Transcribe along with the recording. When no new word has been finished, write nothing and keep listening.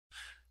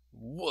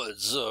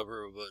What's up,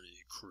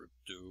 everybody?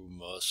 Crypto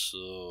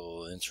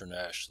Muscle,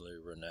 internationally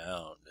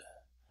renowned.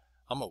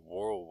 I'm a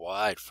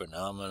worldwide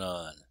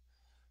phenomenon.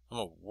 I'm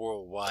a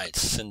worldwide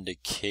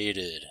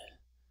syndicated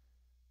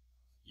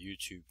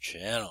YouTube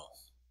channel.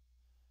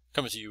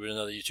 Coming to you with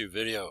another YouTube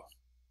video.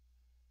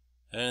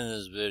 And in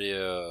this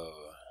video,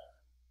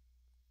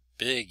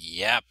 big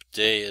YAP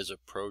day is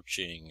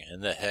approaching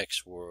in the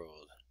HEX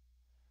world.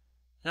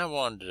 And I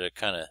wanted to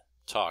kind of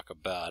talk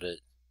about it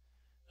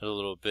a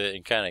little bit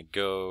and kind of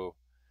go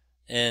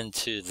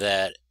into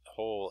that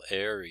whole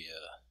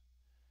area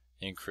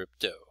in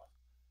crypto.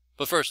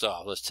 But first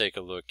off, let's take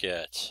a look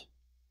at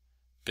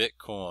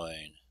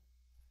Bitcoin.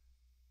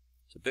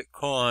 So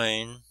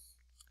Bitcoin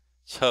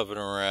is hovering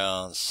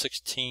around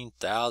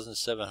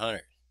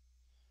 16,700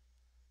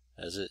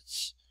 as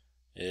it's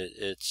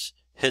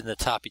hitting the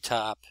toppy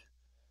top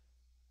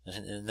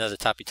and another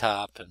toppy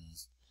top and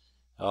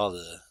all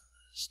the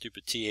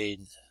stupid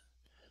TA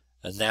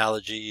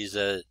analogies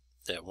that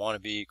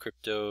wannabe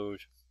crypto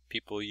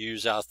people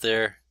use out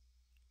there.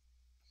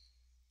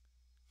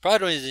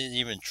 Probably doesn't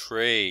even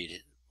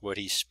trade what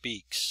he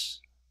speaks,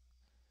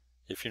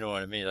 if you know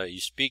what I mean. Like, you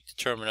speak the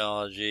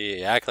terminology,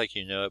 you act like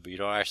you know it, but you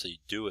don't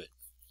actually do it.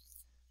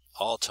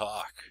 All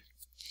talk.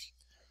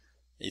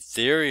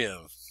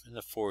 Ethereum in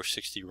the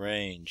 460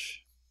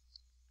 range.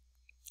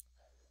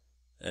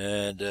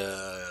 And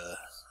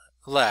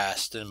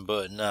last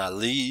but not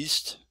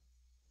least,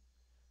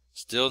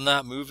 still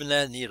not moving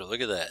that needle.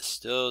 Look at that.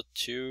 Still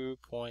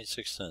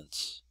 2.6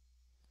 cents.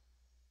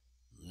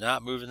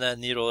 Not moving that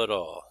needle at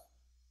all.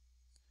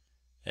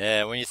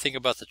 And when you think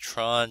about the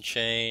Tron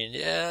chain,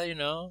 yeah,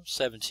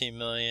 17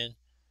 million.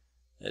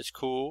 It's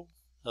cool.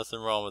 Nothing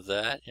wrong with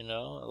that, A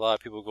lot of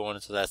people going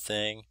into that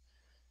thing.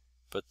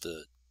 But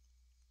the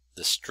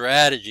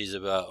strategies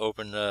about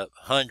opening up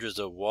hundreds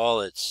of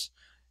wallets,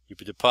 you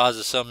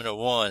deposit some into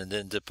one, and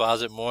then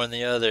deposit more in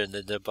the other, and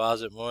then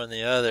deposit more in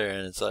the other,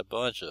 and it's like a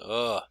bunch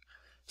of,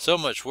 so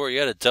much work. You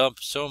got to dump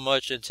so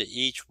much into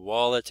each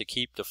wallet to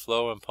keep the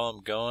flow and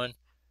pump going.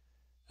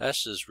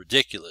 That's just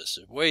ridiculous.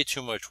 Way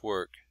too much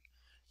work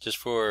just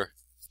for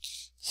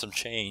some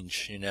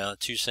change,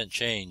 2-cent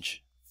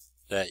change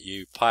that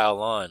you pile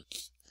on.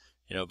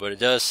 But it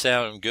does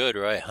sound good,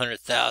 right?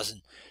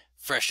 100,000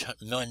 fresh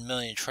 1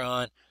 million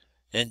Tron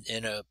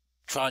in a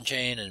Tron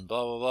chain and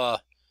blah, blah, blah.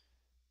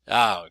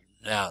 Oh,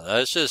 now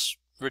that's just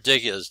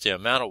ridiculous. The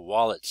amount of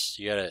wallets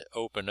you got to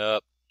open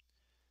up.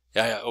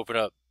 You got to open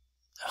up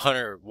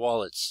 100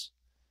 wallets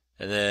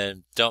and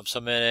then dump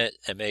some in it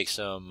and make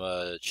some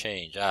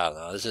change. I don't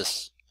know. It's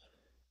just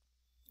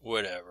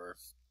whatever.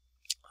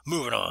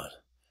 Moving on.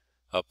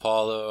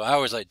 Apollo. I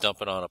always like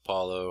dumping on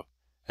Apollo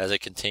as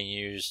it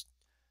continues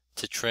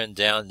to trend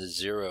down to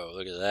zero.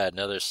 Look at that.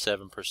 Another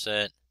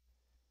 7%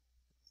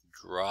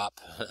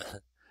 drop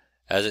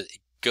as it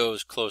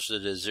goes closer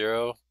to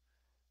zero.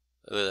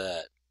 Look at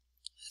that.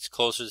 It's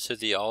closer to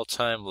the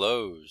all-time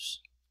lows.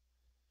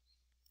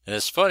 And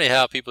it's funny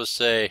how people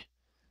say,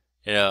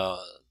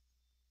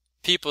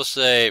 people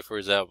say, for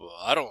example,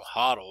 I don't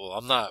hodl.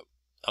 I'm not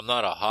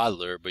a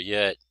hodler, but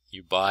yet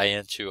you buy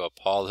into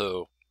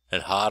Apollo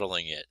and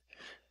hodling it.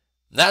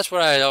 And that's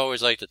what I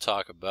always like to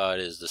talk about,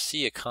 is to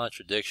see a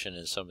contradiction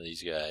in some of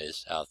these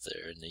guys out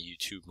there in the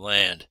YouTube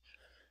land.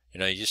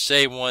 You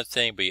say one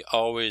thing, but you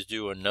always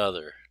do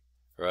another,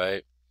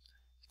 right?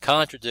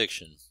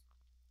 Contradiction.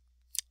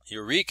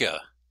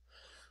 Eureka.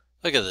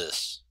 Look at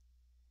this.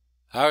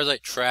 I always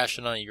like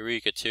trashing on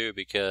Eureka too,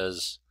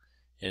 because,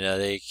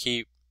 they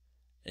keep,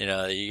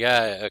 you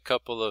got a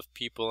couple of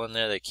people in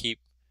there that keep,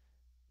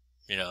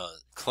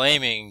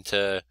 claiming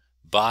to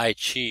buy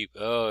cheap.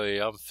 Oh,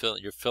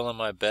 you're filling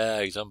my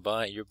bags. I'm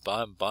buying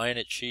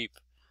it cheap.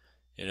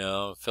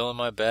 Filling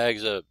my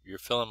bags up. You're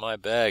filling my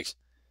bags.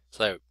 It's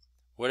like,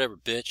 whatever,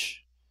 bitch.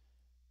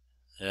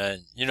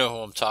 And you know who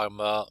I'm talking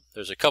about.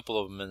 There's a couple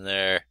of them in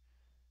there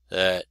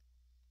that,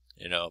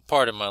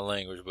 pardon my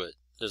language, but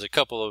there's a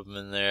couple of them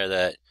in there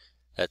that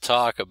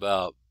talk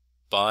about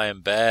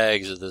buying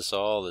bags of this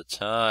all the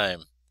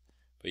time,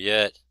 but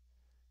yet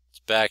it's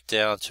back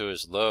down to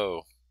its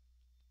low.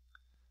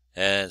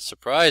 And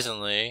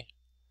surprisingly,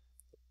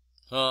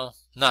 well,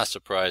 not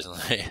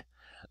surprisingly,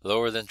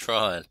 lower than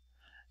Tron.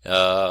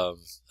 I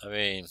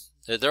mean,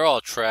 they're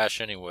all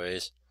trash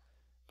anyways,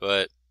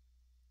 but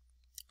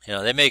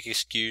they make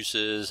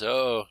excuses.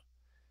 Oh,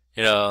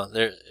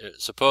 they're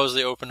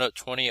supposedly opened up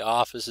 20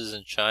 offices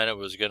in China,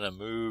 was going to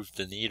move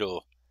the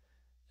needle,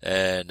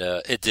 and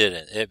it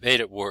didn't. It made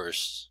it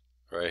worse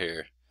right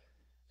here.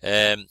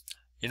 And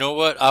you know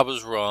what? I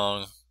was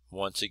wrong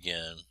once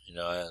again.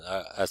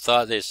 I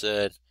thought they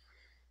said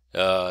it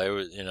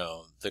was,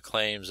 the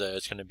claims that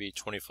it's going to be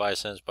 25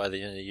 cents by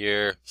the end of the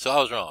year. So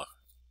I was wrong.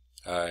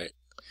 All right.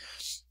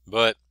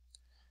 But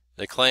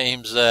the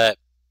claims that,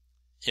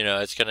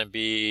 it's going to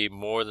be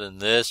more than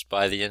this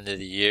by the end of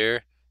the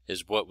year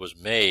is what was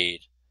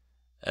made.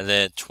 And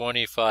then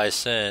 25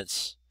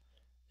 cents,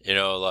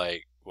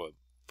 like what,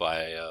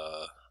 by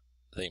I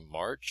think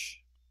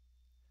March,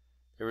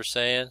 they were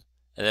saying.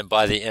 And then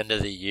by the end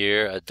of the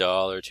year, $1,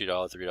 $2,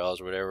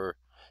 $3, whatever,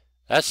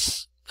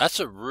 That's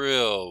a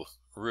real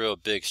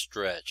big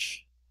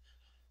stretch.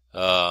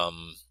 But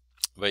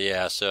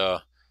yeah, so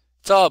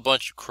it's all a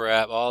bunch of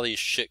crap. All these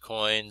shit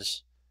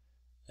coins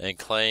and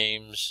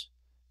claims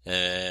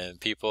and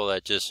people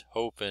that just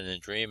hoping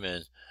and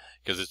dreaming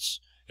because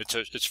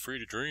it's free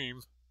to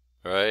dream,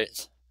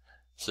 right?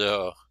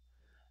 So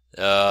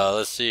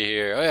let's see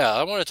here. Oh yeah,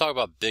 I want to talk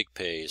about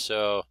BigPays.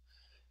 So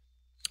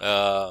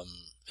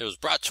it was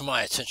brought to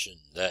my attention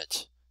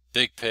that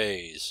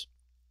BigPays,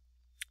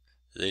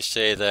 they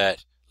say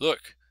that,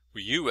 look,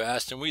 you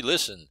asked and we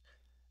listened,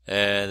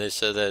 and they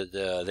said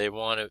that they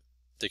wanted,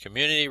 the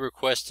community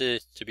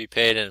requested to be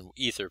paid in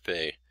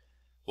Etherpay.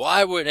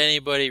 Why would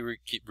anybody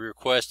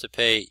request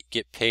to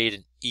get paid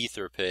in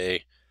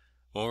Etherpay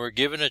when we're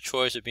given a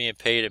choice of being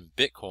paid in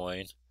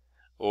Bitcoin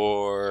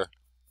or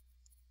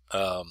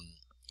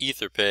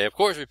Etherpay? Of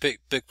course we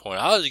picked Bitcoin.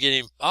 I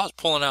was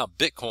pulling out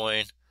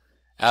Bitcoin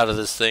out of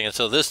this thing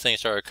until this thing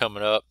started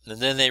coming up,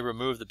 and then they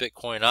removed the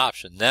Bitcoin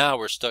option. Now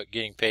we're stuck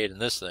getting paid in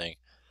this thing.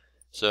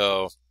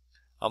 So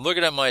I'm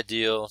looking at my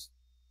deal.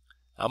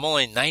 I'm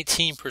only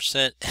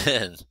 19%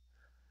 in,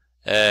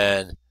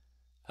 and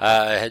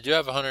I do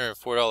have a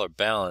 $104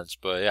 balance,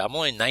 but yeah, I'm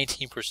only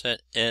 19%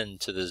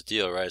 into this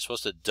deal, right? It's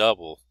supposed to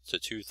double to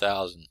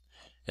 2,000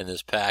 in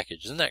this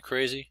package. Isn't that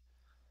crazy?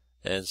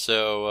 And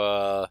so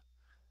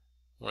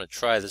I'm going to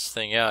try this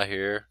thing out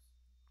here.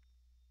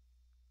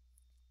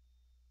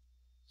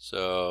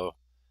 So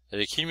it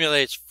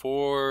accumulates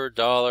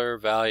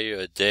 $4 value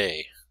a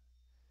day.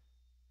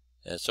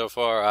 And so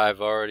far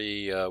I've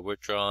already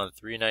withdrawn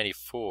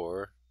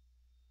 $394.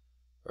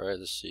 Alright,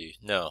 let's see.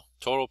 No,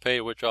 total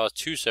paid withdrawal is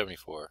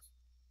 $274.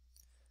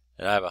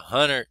 And I have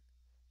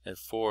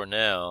 $104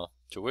 now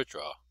to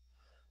withdraw.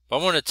 But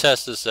I'm going to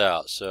test this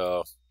out.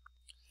 So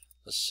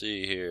let's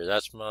see here.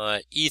 That's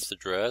my ETH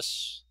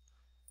address,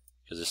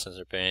 because this since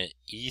they're paying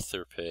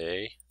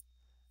Etherpay.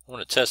 I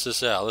want to test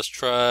this out. Let's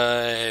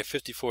try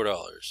 $54.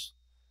 Because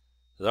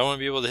I want to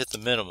be able to hit the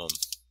minimum.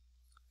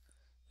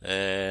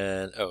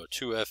 And,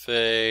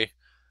 2FA.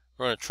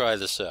 We're going to try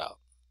this out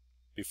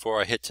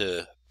before I hit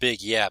to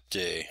Big YAP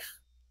Day.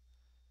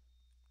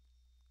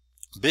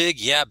 Big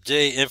YAP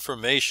Day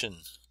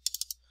information.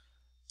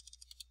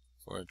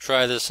 We're going to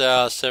try this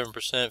out.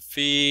 7%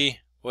 fee.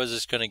 What is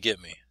this going to get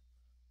me?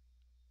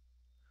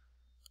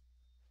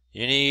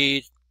 You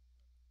need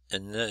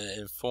and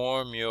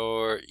inform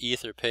your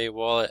Etherpay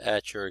wallet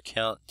at your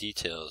account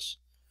details.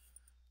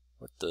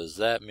 What does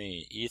that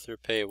mean?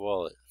 Etherpay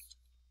wallet.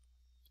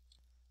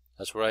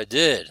 That's what I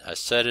did. I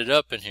set it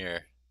up in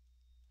here.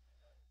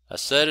 I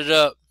set it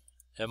up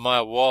in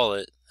my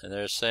wallet, and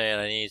they're saying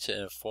I need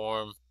to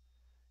inform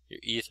your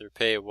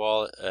Etherpay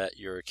wallet at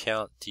your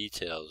account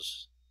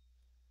details.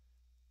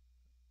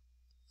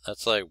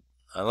 That's like,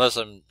 unless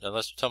I'm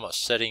talking about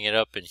setting it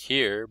up in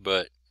here,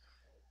 but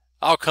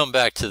I'll come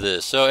back to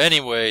this. So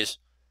anyways,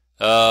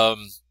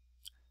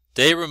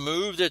 they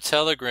removed their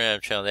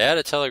Telegram channel. They had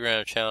a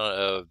Telegram channel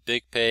of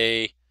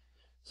BigPay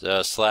 /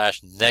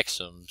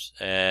 Nexums,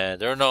 and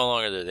they're no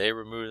longer there. They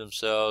removed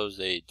themselves.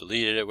 They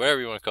deleted it,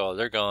 whatever you want to call it.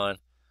 They're gone.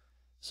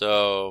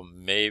 So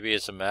maybe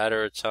it's a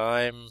matter of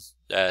time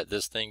that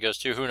this thing goes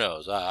to. Who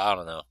knows? I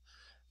don't know.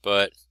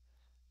 But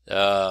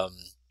I'm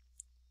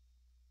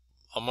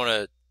going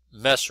to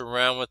mess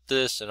around with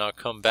this, and I'll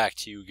come back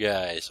to you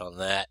guys on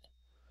that.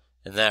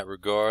 In that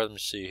regard, let me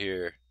see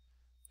here.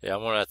 Yeah,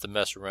 I'm going to have to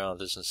mess around with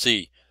this and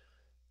see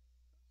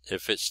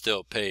if it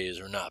still pays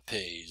or not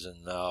pays,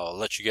 and I'll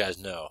let you guys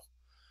know.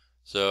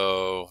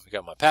 So, I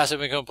got my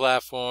passive income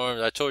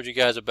platforms. I told you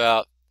guys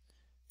about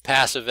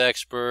Passive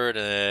Expert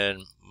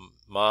and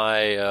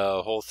my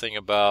whole thing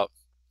about,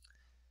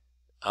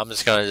 I'm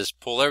just going to just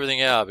pull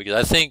everything out because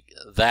I think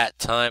that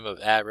time of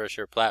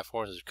adversarial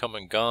platforms has come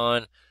and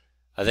gone.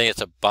 I think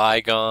it's a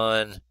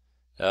bygone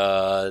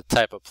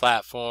type of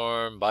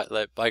platform.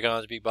 Let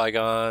bygones be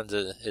bygones.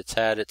 It's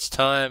had its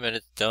time and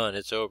it's done.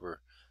 It's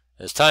over.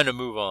 It's time to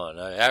move on.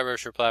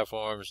 Adversarial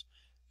platforms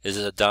is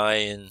a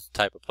dying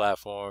type of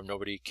platform.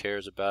 Nobody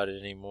cares about it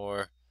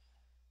anymore.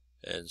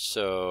 And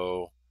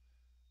so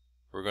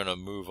we're going to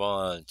move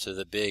on to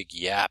the big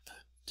YAP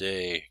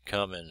day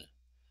coming.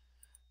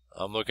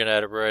 I'm looking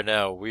at it right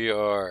now. We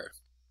are,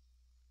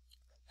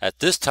 at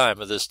this time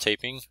of this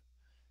taping,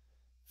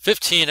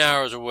 15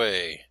 hours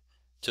away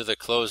to the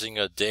closing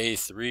of day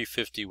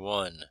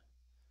 351,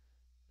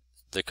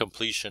 the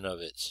completion of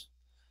it.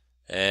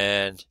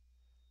 And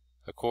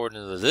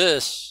according to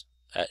this,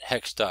 at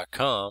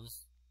hex.com,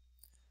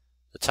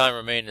 the time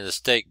remaining in the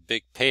stake,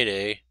 big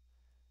payday,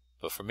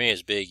 but for me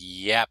it's big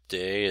YAP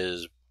day,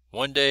 is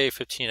 1 day,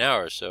 15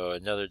 hours. So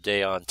another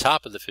day on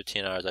top of the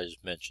 15 hours I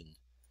just mentioned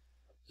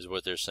is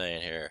what they're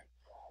saying here.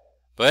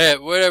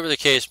 But whatever the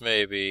case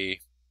may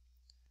be,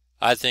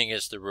 I think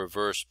it's the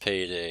reverse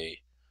payday.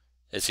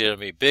 It's going to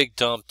be big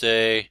dump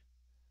day.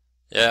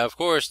 Yeah, of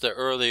course, the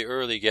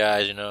early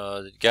guys,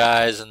 the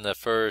guys in the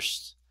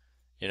first,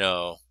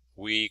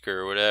 week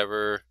or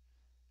whatever,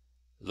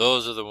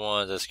 those are the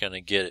ones that's going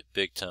to get it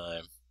big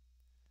time,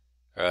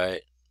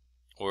 right?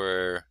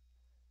 Where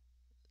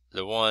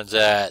the ones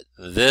at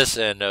this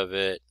end of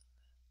it,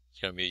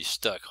 it's going to be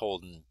stuck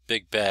holding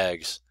big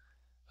bags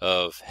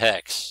of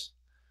HEX.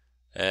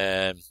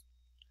 And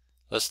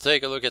let's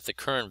take a look at the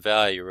current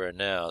value right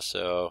now.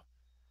 So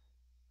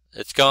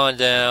it's gone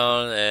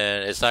down,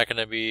 and it's not going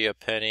to be a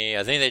penny.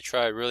 I think they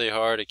tried really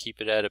hard to keep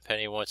it at a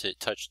penny once it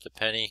touched the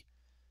penny,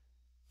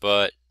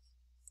 but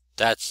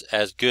that's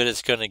as good as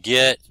it's going to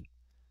get.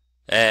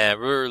 And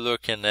we're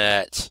looking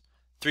at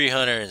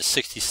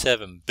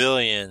 367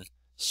 billion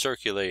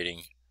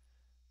circulating,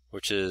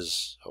 which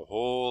is a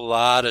whole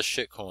lot of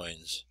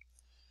shitcoins.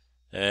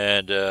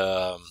 And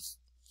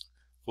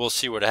we'll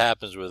see what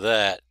happens with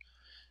that.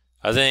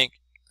 I think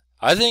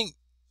I don't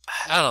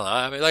know.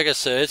 I mean, like I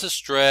said, it's a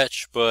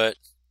stretch, but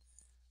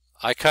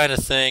I kind of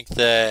think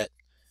that,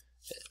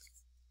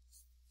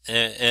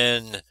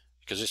 and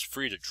because it's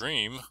free to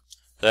dream,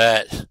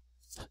 that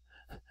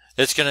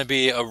it's going to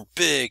be a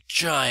big,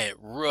 giant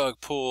rug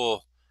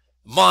pull,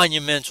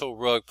 monumental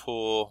rug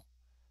pull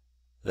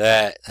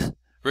that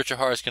Richard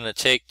Heart's going to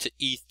take to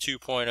ETH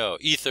 2.0,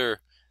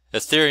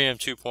 Ethereum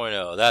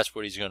 2.0. That's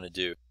what he's going to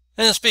do.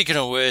 And speaking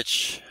of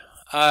which,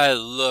 I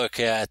look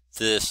at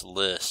this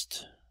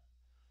list,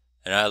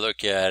 and I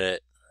look at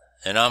it,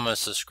 and I'm a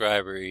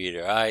subscriber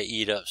eater. I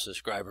eat up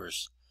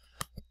subscribers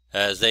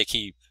as they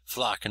keep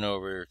flocking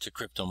over to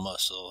Crypto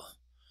Muscle.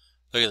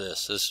 Look at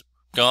this. This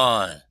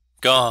gone,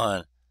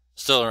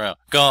 still around,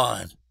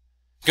 gone,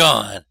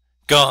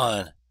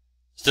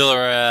 still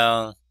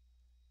around.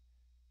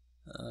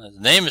 The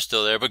name is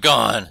still there, but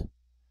gone,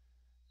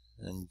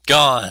 and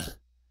gone,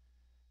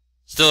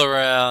 still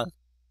around,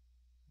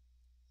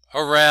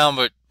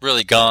 but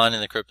really gone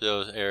in the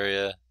crypto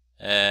area.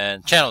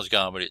 And channel's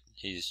gone, but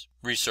he's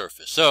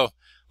resurfaced. So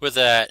with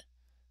that,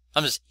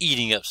 I'm just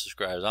eating up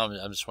subscribers.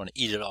 I just want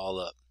to eat it all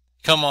up.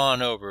 Come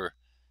on over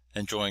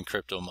and join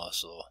Crypto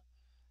Muscle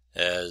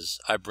as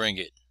I bring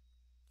it.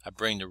 I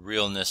bring the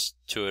realness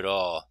to it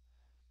all.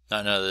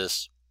 Not none of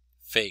this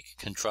fake,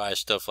 contrived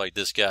stuff like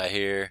this guy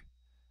here,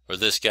 or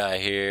this guy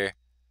here,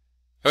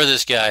 or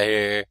this guy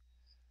here.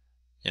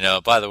 You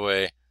know, by the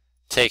way,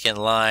 taking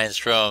lines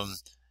from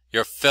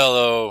your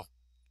fellow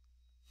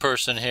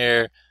person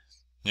here.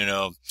 You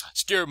know,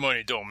 scared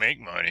money don't make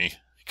money.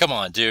 Come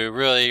on, dude.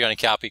 Really? You're going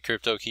to copy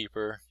Crypto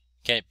Keeper?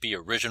 Can't be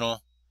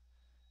original?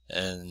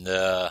 And,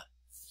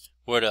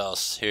 what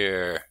else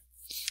here?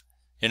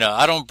 You know,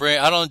 I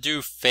don't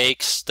do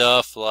fake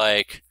stuff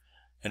like,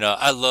 you know,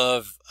 I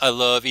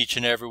love each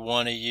and every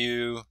one of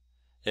you,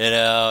 you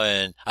know,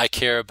 and I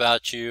care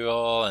about you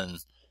all and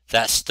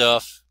that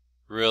stuff.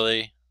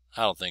 Really?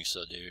 I don't think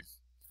so, dude.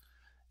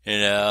 You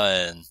know,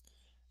 and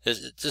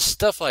it's just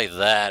stuff like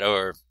that.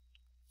 Or,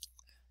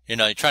 you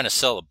know, you're trying to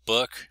sell a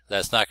book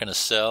that's not going to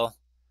sell.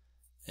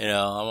 You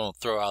know, I won't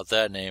throw out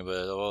that name,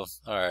 but, well,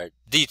 alright.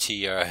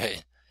 DT,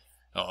 alright.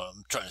 Oh,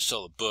 I'm trying to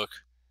sell a book.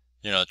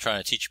 You know,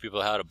 trying to teach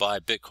people how to buy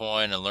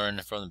Bitcoin and learn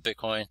from the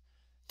Bitcoin.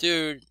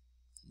 Dude,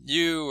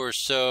 you were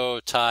so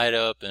tied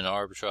up in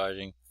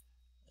arbitraging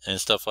and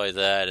stuff like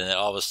that, and then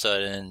all of a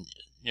sudden,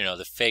 you know,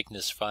 the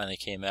fakeness finally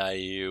came out of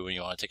you when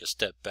you want to take a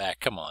step back.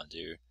 Come on,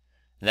 dude.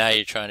 Now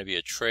you're trying to be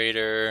a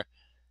trader.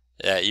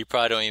 You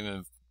probably don't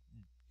even,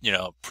 you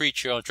know,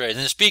 preach your own trades.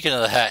 And speaking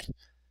of that,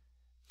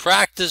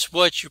 practice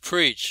what you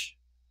preach,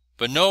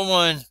 but no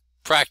one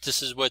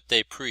practices what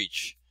they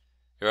preach,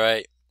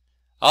 right?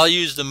 I'll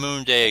use the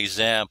Moon Day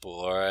example,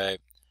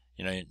 alright?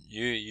 You know,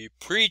 you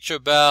preach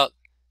about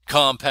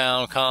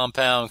compound,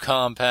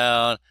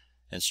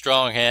 and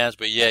strong hands,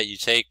 but yet you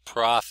take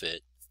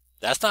profit.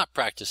 That's not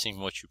practicing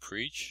what you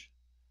preach,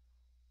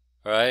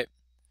 right?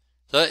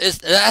 So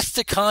that's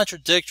the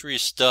contradictory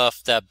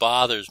stuff that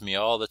bothers me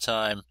all the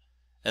time,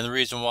 and the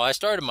reason why I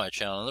started my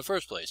channel in the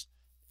first place.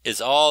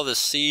 It's all the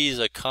seas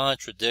of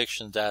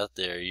contradictions out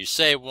there. You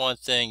say one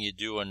thing, you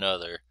do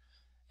another.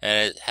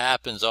 And it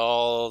happens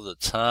all the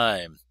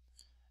time.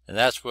 And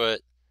that's what,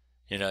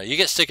 you know, you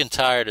get sick and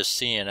tired of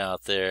seeing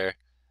out there.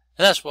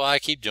 And that's why I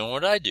keep doing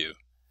what I do.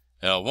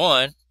 You know,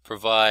 1,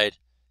 provide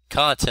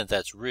content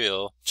that's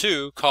real.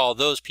 2, call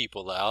those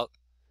people out.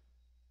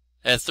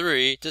 And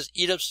 3, just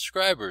eat up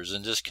subscribers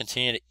and just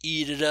continue to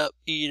eat it up.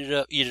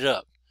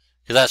 Because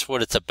that's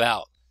what it's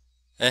about.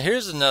 And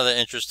here's another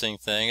interesting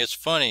thing. It's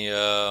funny.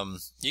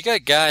 You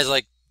got guys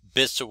like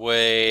Bits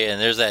Away,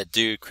 and there's that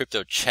dude,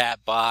 Crypto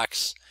Chat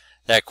Box,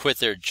 that quit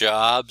their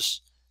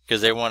jobs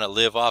because they want to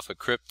live off of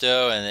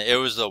crypto, and it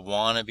was the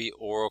wannabe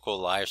Oracle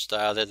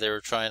lifestyle that they were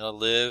trying to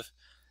live,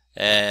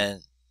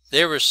 and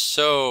they were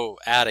so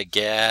out of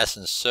gas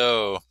and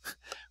so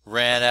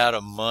ran out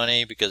of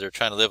money because they're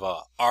trying to live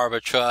off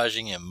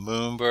arbitraging in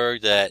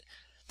Moonberg that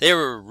they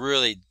were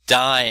really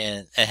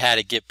dying and had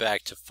to get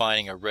back to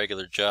finding a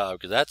regular job,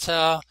 because that's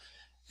how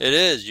it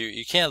is.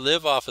 You can't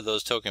live off of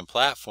those token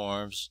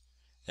platforms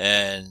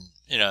and,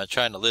 you know,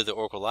 trying to live the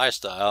Oracle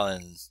lifestyle,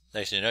 and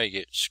next thing you know, you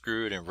get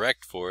screwed and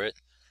wrecked for it.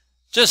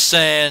 Just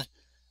saying,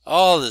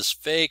 all this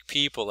fake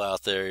people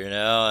out there, you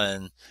know,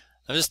 and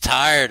I'm just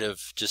tired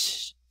of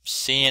just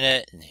seeing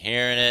it and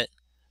hearing it,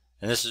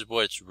 and this is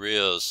what's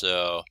real.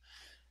 So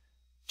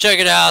check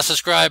it out,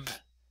 subscribe,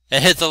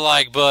 and hit the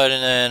like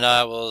button, and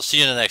I will see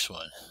you in the next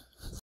one.